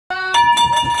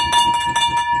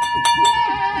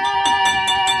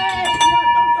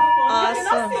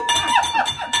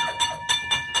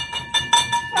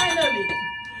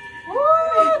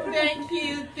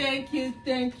Thank you,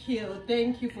 thank you.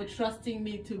 Thank you for trusting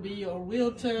me to be your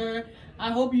realtor.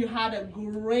 I hope you had a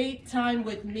great time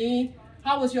with me.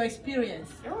 How was your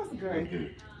experience? It was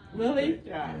good. Really?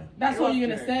 Yeah. That's what you're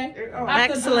going to say?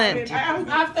 Excellent.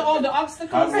 After all the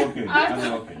obstacles?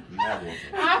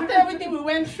 After everything we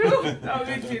went through?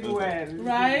 Everything went.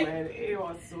 Right? It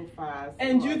was so fast.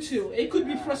 And you too. It could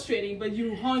be frustrating, but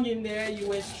you hung in there. You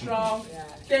were strong. Yeah.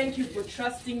 Thank you for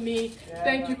trusting me. Yeah,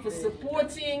 Thank you for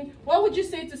supporting. What would you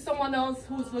say to someone else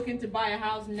who's looking to buy a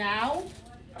house now?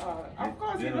 Of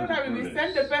course, you know that we will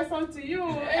send the person to you.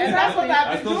 And that's what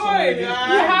I've been doing. You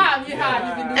have. You've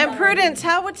been doing And Prudence,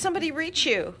 how would somebody reach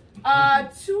you?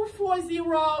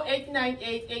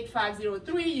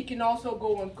 240-898-8503. You can also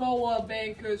go on Coldwell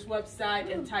Banker's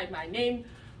website and type my name,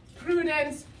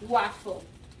 Prudence Waffle.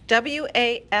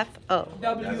 WAFO.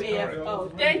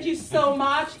 WAFO. Thank you so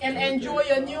much and enjoy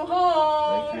your new home.